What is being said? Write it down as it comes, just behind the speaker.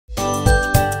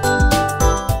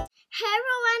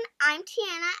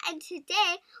and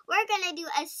today we're going to do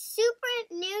a super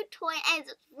new toy, and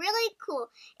it's really cool.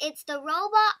 It's the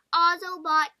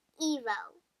Ozobot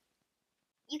Evo.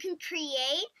 You can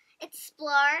create,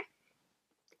 explore,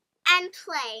 and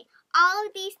play. All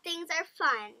of these things are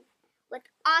fun with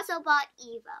Ozobot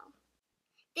Evo.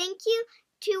 Thank you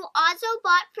to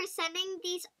Ozobot for sending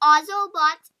these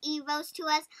Ozobot Evos to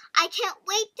us. I can't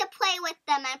wait to play with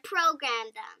them and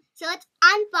program them. So let's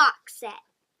unbox it.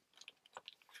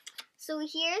 So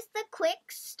here's the quick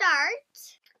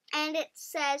start, and it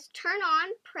says turn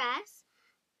on, press,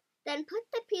 then put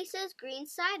the pieces green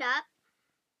side up,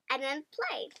 and then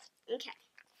play. Okay.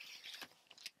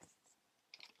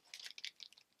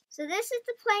 So this is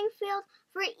the playing field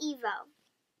for Evo,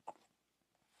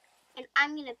 and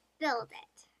I'm going to build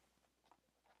it.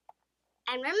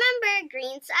 And remember,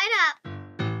 green side up.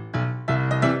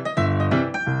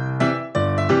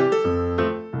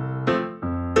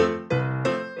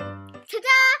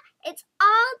 Ta-da! It's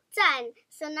all done.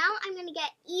 So now I'm going to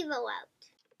get Evo out.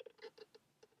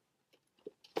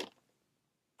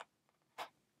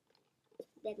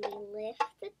 Then we lift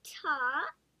the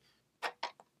top.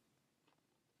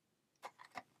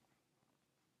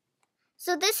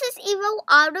 So this is Evo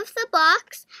out of the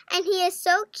box, and he is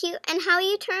so cute, and how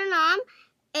you turn on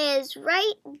is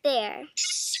right there.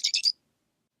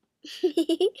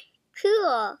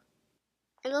 Cool.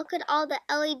 And look at all the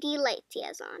LED lights he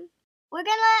has on. We're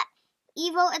gonna let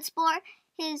Evo explore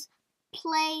his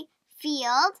play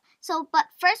field. But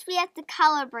first we have to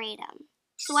calibrate him.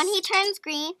 So when he turns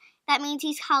green, that means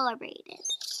he's calibrated.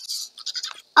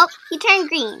 Oh, he turned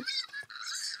green.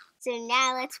 So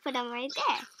now let's put him right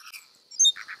there.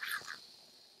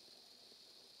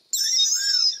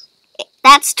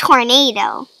 That's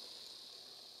tornado.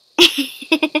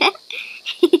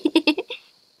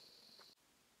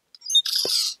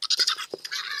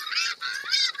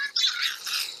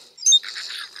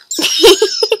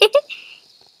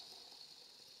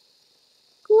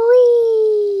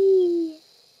 Whee!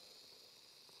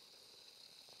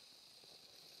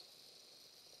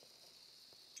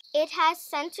 It has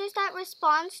sensors that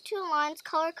respond to lines,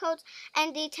 color codes,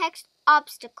 and detects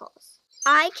obstacles.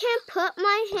 I can put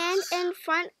my hand in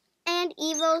front and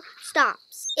Evo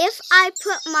stops. If I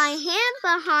put my hand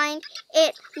behind,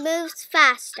 it moves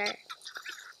faster.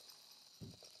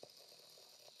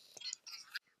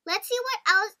 Let's see what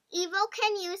else Evo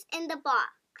can use in the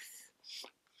box.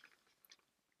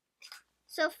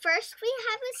 So first we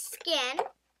have a skin,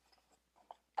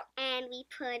 and we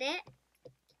put it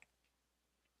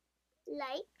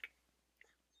like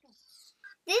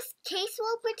this. Case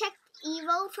will protect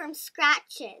Evo from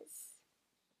scratches.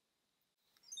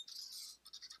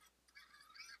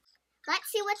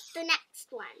 Let's see what's the next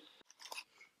one.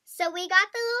 So we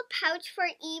got the little pouch for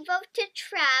Evo to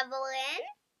travel in,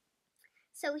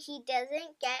 so he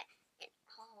doesn't get it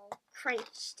all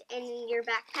crunched in your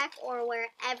backpack or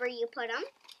wherever you put him.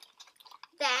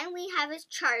 Then we have his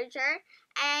charger,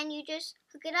 and you just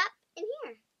hook it up in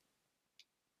here.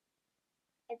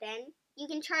 And then you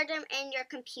can charge them in your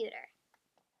computer.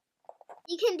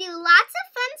 You can do lots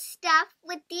of fun stuff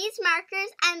with these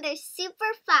markers, and they're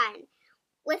super fun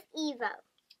with Evo.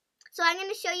 So I'm going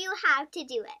to show you how to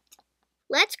do it.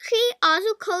 Let's create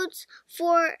Ozo codes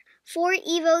for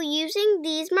Evo using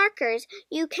these markers.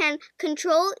 You can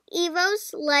control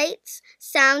Evo's lights,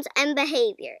 sounds, and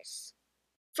behaviors.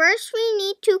 First, we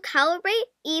need to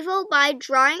calibrate Evo by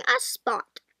drawing a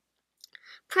spot.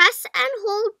 Press and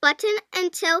hold button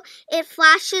until it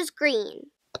flashes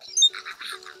green.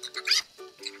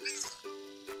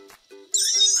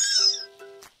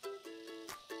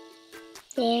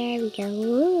 There we go.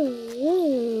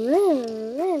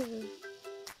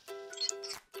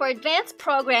 For advanced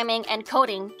programming and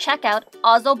coding, check out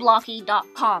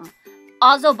OzoBlockly.com,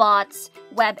 Ozobot's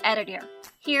web editor.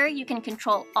 Here you can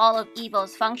control all of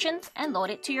Evo's functions and load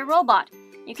it to your robot.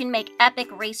 You can make epic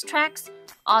racetracks,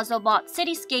 Ozobot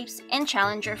cityscapes, and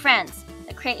challenge your friends.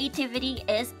 The creativity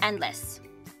is endless.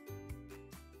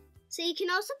 So you can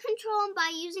also control him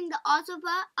by using the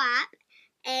Ozobot app,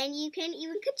 and you can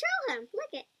even control him.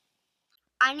 Look it.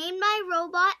 I named my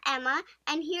robot Emma,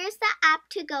 and here's the app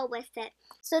to go with it.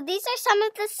 So these are some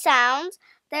of the sounds.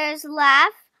 There's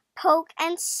laugh, poke,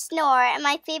 and snore, and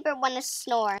my favorite one is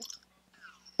snore.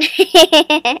 Let's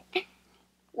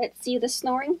see the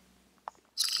snoring.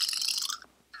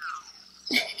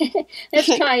 Let's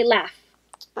try laugh.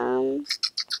 And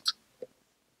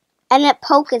the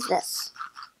poke is this.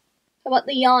 How about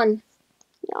the yawn?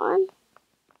 Yawn.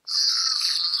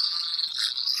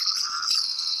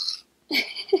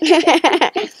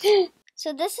 So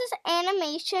this is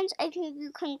animations. I think you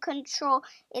can control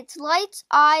its lights,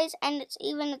 eyes, and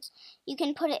you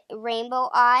can put it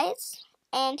rainbow eyes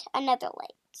and another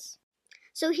lights.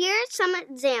 So here are some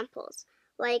examples,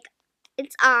 like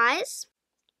its eyes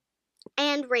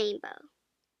and rainbow.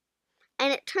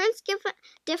 And it turns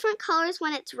different colors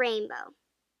when it's rainbow.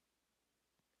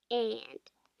 And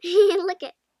look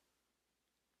at.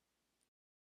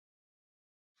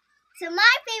 So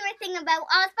my favorite thing about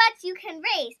Ozbots, you can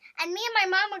race. And me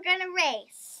and my mom are gonna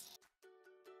race.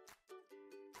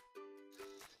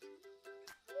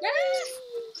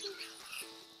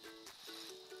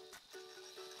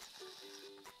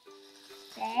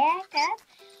 Back up.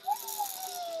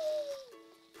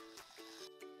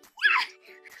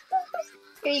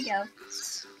 Here you go.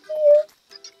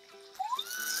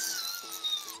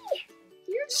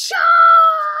 You're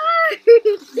sharp!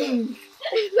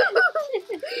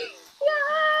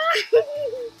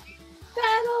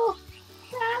 Battle!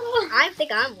 I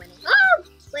think I'm winning. Oh!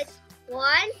 Wait,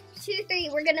 1, 2, 3.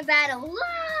 We're gonna battle.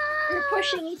 We're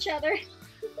pushing each other.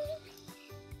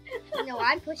 No,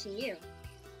 I'm pushing you.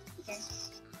 Okay.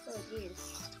 So you.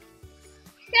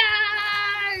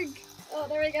 Oh,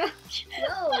 there we go.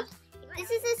 Whoa. This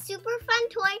is a super fun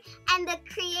toy, and the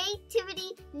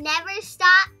creativity never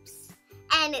stops,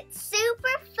 and it's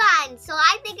super fun. So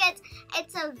I think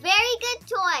it's a very good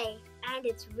toy, and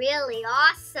it's really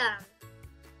awesome.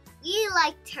 We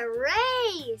like to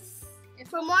race. And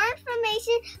for more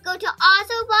information, go to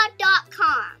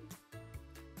ozobot.com.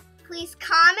 Please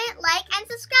comment, like, and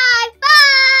subscribe. Bye!